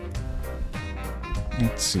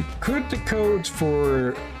 Let's see. Could the code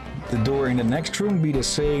for the door in the next room be the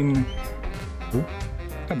same?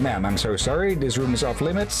 Ma'am, I'm so sorry. This room is off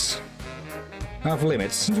limits. Off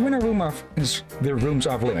limits. Since when the room's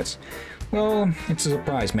off limits? Well, it's a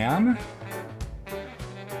surprise, ma'am.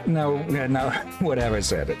 No, whatever I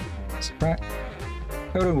said. Surprise.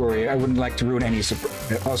 Oh, don't worry. I wouldn't like to ruin any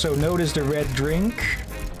surprise. Also, notice the red drink.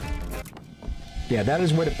 Yeah, that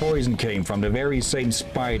is where the poison came from. The very same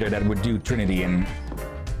spider that would do Trinity in.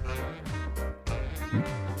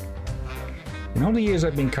 In all the years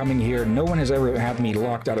I've been coming here, no one has ever had me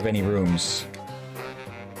locked out of any rooms.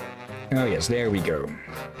 Oh yes, there we go.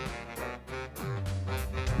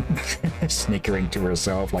 starts snickering to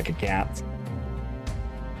herself like a cat.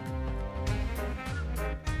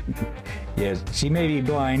 Yes, she may be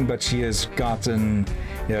blind, but she has gotten...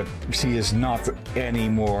 Yeah, she is not any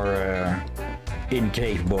more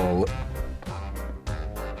incapable.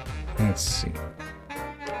 Let's see.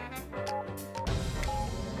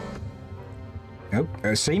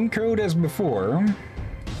 Oh, same code as before.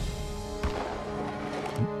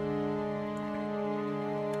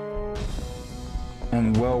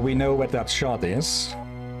 And well, we know what that shot is.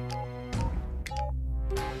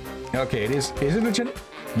 Okay, is it a gen...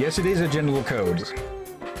 Yes, it is a general code.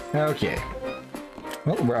 Okay.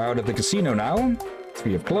 Well, we're out of the casino now.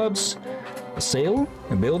 3 of clubs, a sail,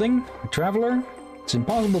 a building, a traveler. It's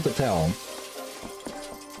impossible to tell.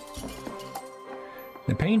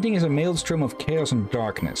 The painting is a maelstrom of chaos and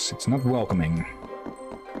darkness. It's not welcoming.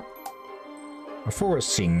 A forest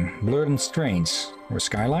scene, blurred and strange. Or a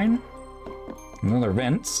skyline? Another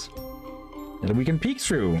vent that we can peek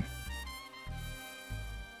through.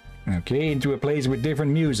 Okay, into a place with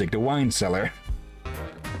different music, the wine cellar.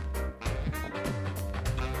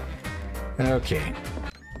 Okay.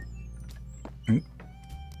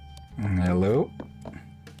 Hello.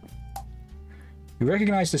 You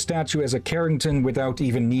recognize the statue as a Carrington without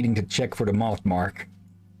even needing to check for the moth mark.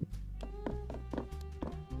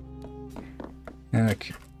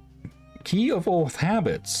 Okay. Key of old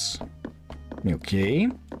habits. Okay.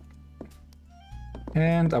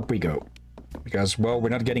 And up we go. Because, well, we're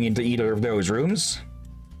not getting into either of those rooms.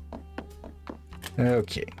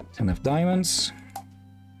 Okay. 10 of diamonds.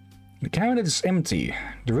 The cabinet is empty.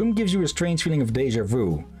 The room gives you a strange feeling of deja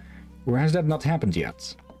vu. Or has that not happened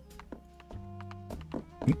yet?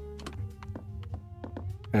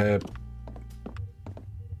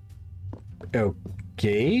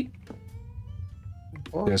 Okay.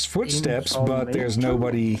 There's footsteps, but there's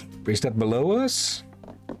nobody. Is that below us?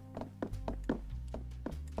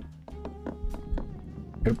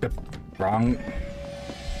 Wrong.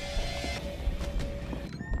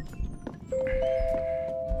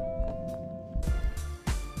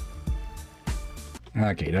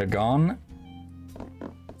 Okay, they're gone.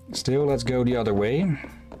 Still, let's go the other way.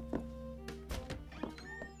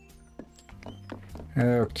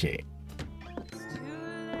 Okay.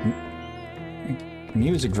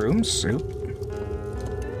 Music rooms. Oop.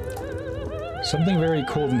 Something very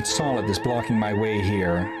cold and solid is blocking my way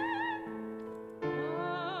here.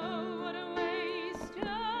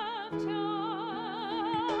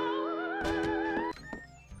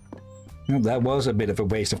 Well, that was a bit of a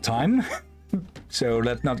waste of time. So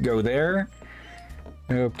let's not go there.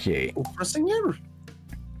 Okay. Pressing here.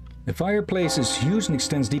 The fireplace is huge and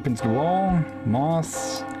extends deep into the wall.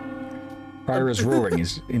 Moths. Fire is roaring.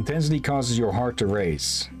 Its intensity causes your heart to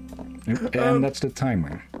race. And that's the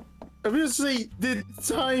timer. Obviously, the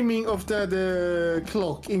timing of the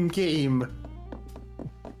clock in game.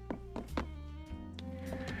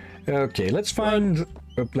 Okay, let's find...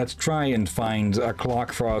 let's try and find a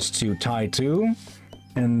clock for us to tie to.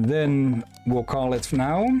 And then we'll call it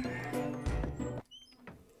now.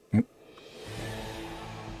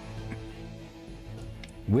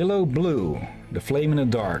 Willow Blue, the flame in the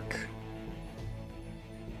dark.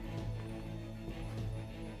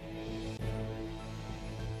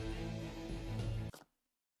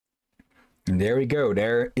 And there we go.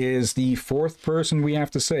 There is the 4th person we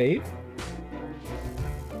have to save.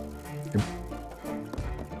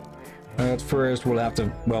 But first we'll have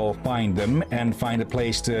to, well, find them and find a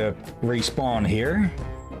place to respawn here.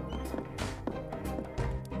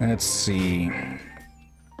 Let's see.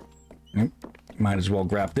 Might as well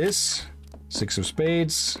grab this. 6 of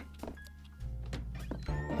spades.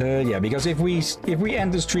 Yeah, because if we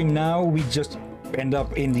end the stream now, we just end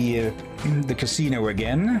up in the casino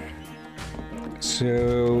again.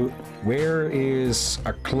 So where is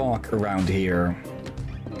a clock around here?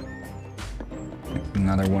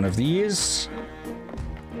 Another one of these.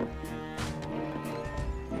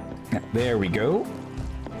 Yeah, there we go.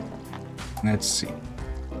 Let's see.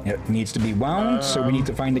 Yeah, it needs to be wound, so we need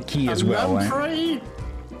to find the key as well.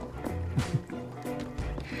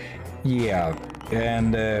 Yeah,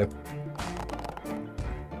 and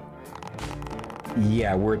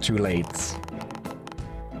yeah, we're too late.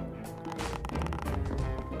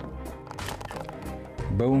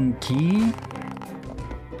 Bone key.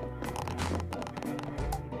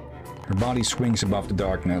 Her body swings above the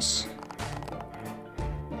darkness.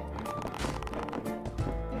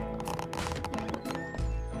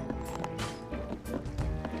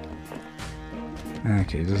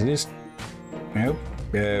 Okay, does this... Nope.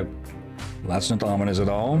 That's not ominous at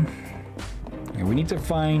all. Yeah, we need to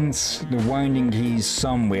find the winding keys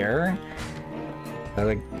somewhere.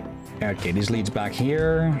 Okay, this leads back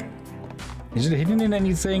here. Is it hidden in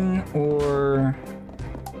anything, or...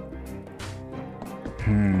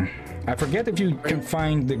 I forget if you can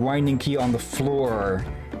find the winding key on the floor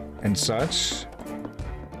and such.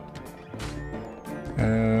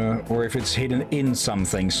 Or if it's hidden in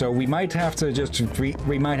something. So we might have to just...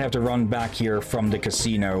 we might have to run back here from the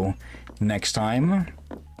casino next time.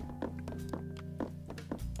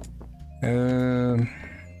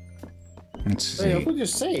 Let's see. Hey, I thought you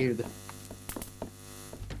saved.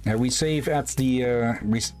 We save at the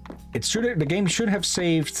the game should have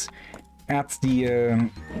saved at the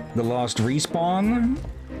last respawn,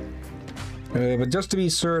 but just to be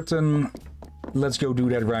certain, let's go do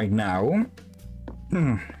that right now.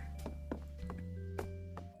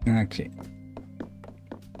 Okay,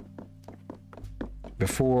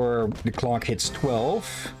 before the clock hits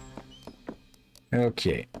 12.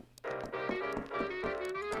 Okay.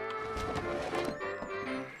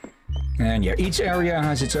 And yeah, each area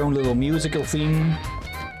has its own little musical theme.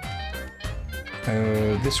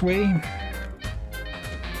 This way.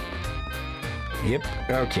 Yep,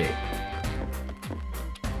 okay.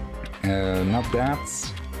 Not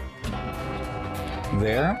that.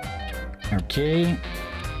 There. Okay.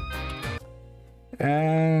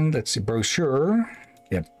 And let's see, brochure.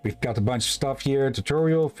 Yep, we've got a bunch of stuff here.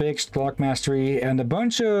 Tutorial, fixed, clock mastery, and a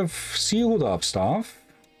bunch of sealed up stuff.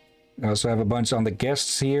 I also have a bunch on the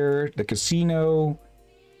guests here, the casino,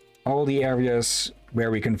 all the areas where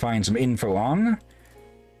we can find some info on.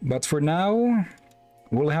 But for now,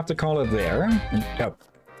 we'll have to call it there. Oh,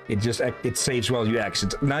 it saves while you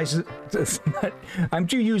exit. Nice. I'm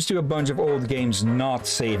too used to a bunch of old games not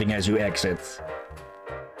saving as you exit.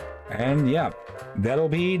 And yeah, that'll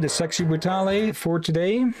be the Sexy Brutale for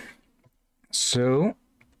today. So,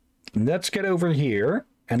 let's get over here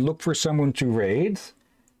and look for someone to raid.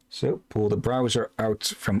 So, pull the browser out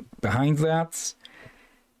from behind that.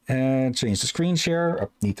 And change the screen share. I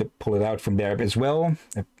need to pull it out from there as well.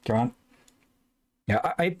 Come on.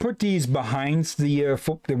 Yeah, I put these behind the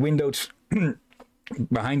windowed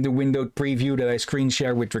behind the windowed preview that I screen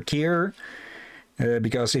share with Drakir.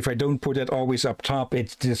 Because if I don't put it always up top,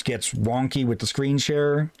 it just gets wonky with the screen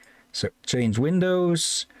share. So, change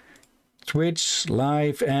windows. Twitch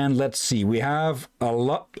live, and let's see, we have a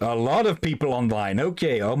lot of people online.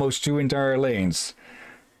 Okay, almost 2 entire lanes.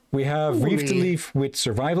 We have Reef to Leaf with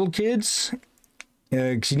Survival Kids,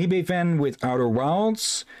 Xenibe Van with Outer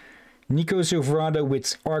Wilds, Nico Silverado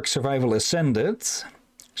with Ark Survival Ascended,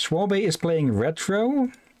 Swabe is playing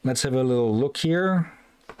Retro. Let's have a little look here.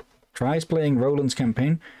 Tries playing Roland's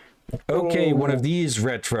Campaign. Okay, one of these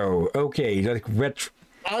Retro. Okay, like retro.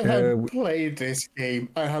 I have played this game.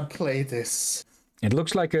 I have played this. It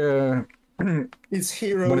looks like a... It's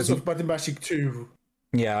Heroes of Might and Magic 2.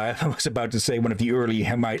 Yeah, I was about to say one of the early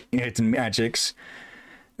Hit and Magics.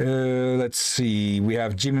 Let's see. We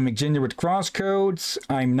have Jimmy McGinger with Crosscodes.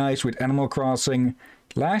 I'm Nice with Animal Crossing.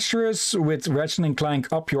 Lazarus with Ratchet and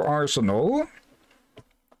Clank Up Your Arsenal.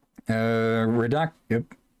 Redacted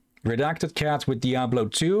Cat with Diablo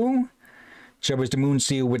 2. Jabba's the Moon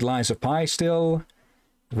Seal with Lies of Pi still.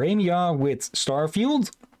 Raimya with Starfield,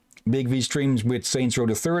 Big V Streams with Saints Row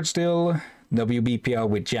the Third still, WBPL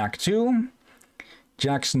with Jack 2,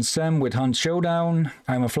 Jackson Sam with Hunt Showdown,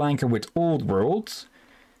 I'm a Flanker with Old World,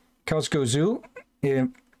 Casco Zook is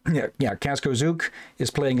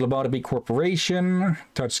playing Lobotomy Corporation,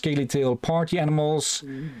 Touch Scaly Tail Party Animals,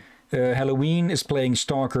 Halloween is playing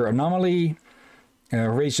Stalker Anomaly,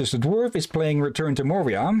 Racious the Dwarf is playing Return to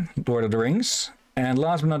Moria, Lord of the Rings. And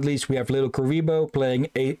last but not least, we have Little Karibo playing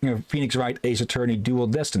Phoenix Wright Ace Attorney Dual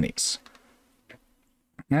Destinies.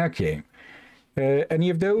 Okay. Any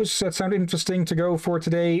of those that sound interesting to go for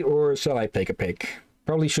today, or shall I take a pick?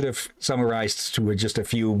 Probably should have summarized to just a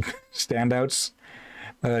few standouts.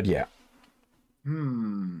 Yeah.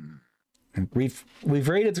 We've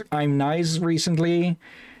rated I'm Nice recently.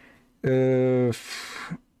 So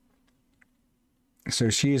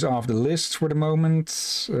she's off the list for the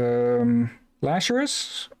moment.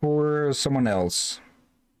 Lazarus or someone else?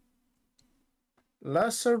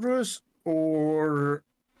 Lazarus or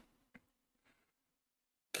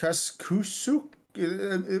Kaskusuk?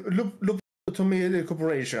 Lobotomy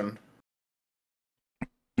Corporation.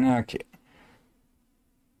 Okay.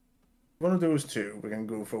 One of those two we can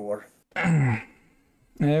go for.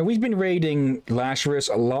 We've been raiding Lazarus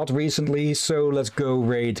a lot recently, so let's go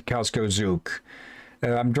raid Casco Zook.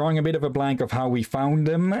 I'm drawing a bit of a blank of how we found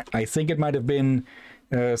them. I think it might have been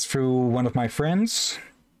through one of my friends.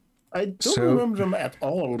 I don't remember them at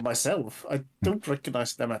all myself. I don't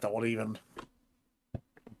recognize them at all even.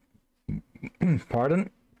 Pardon?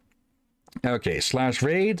 Okay,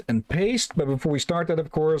 /raid and paste. But before we start that,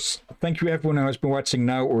 of course, thank you everyone who has been watching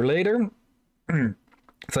now or later.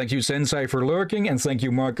 Thank you, Sensei, for lurking, and thank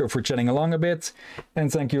you, Marco, for chatting along a bit.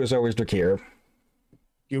 And thank you, as always, Drakir.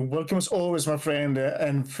 You're welcome as always, my friend,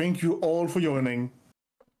 and thank you all for joining.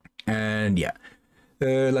 And yeah,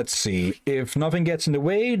 let's see. If nothing gets in the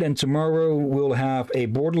way, then tomorrow we'll have a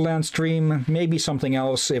Borderlands stream. Maybe something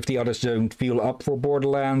else if the others don't feel up for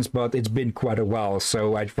Borderlands, but it's been quite a while,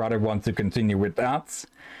 so I'd rather want to continue with that.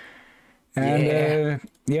 And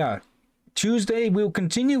yeah. Tuesday, we'll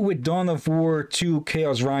continue with Dawn of War 2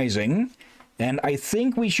 Chaos Rising. And I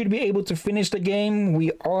think we should be able to finish the game.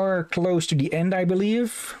 We are close to the end, I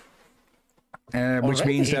believe. Which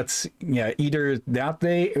means that, yeah, either that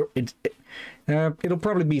day, or it'll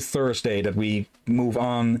probably be Thursday that we move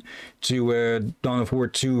on to Dawn of War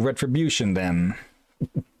 2 Retribution then.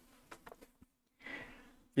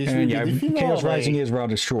 Yeah, Chaos Rising is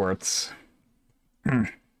rather short.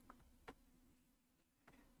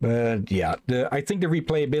 But yeah, I think the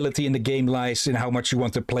replayability in the game lies in how much you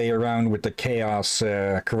want to play around with the chaos,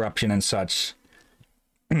 corruption and such.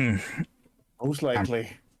 Most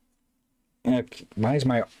likely. Why is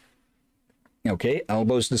my... Okay,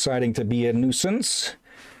 elbow's deciding to be a nuisance.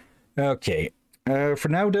 Okay, for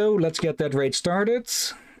now though, let's get that raid started.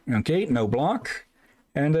 Okay, no block.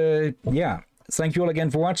 And yeah, thank you all again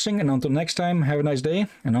for watching, and until next time, have a nice day,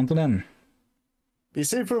 and until then. Be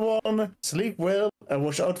safe, everyone, sleep well, and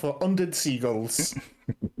watch out for undead seagulls.